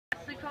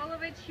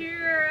Choctawhatchee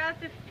here at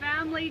the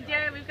Family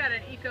Day. We've got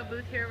an eco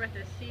booth here with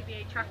the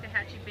CBA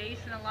Choctawhatchee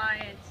Basin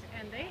Alliance,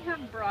 and they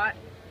have brought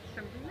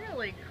some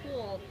really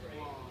cool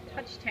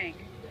touch tank.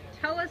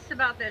 Tell us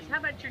about this. How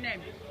about your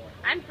name?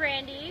 I'm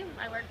Brandy.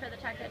 I work for the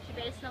Choctawhatchee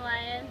Basin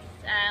Alliance.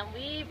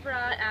 We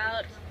brought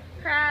out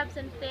crabs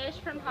and fish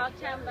from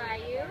Hogtown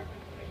Bayou.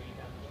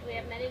 We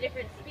have many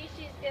different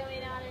species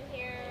going on in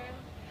here.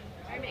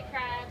 Hermit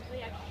crabs, we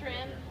have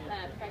shrimp,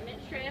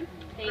 pregnant shrimp,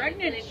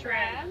 Pregnant shrimp.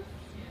 crabs,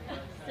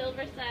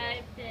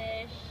 silverside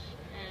fish,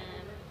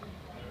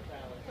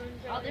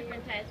 all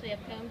different types. We have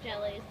comb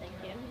jellies, thank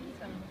you.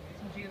 Some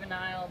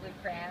juvenile wood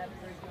crabs.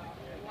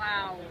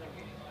 Wow.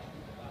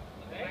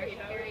 Very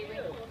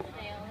cool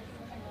snails.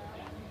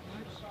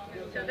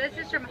 So this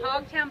is from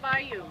Hogtown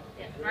Bayou,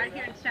 Yes. right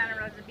here in Santa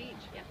Rosa Beach.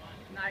 Yeah.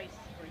 Nice.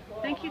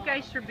 Thank you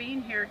guys for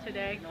being here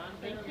today.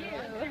 Thank you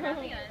for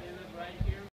having us.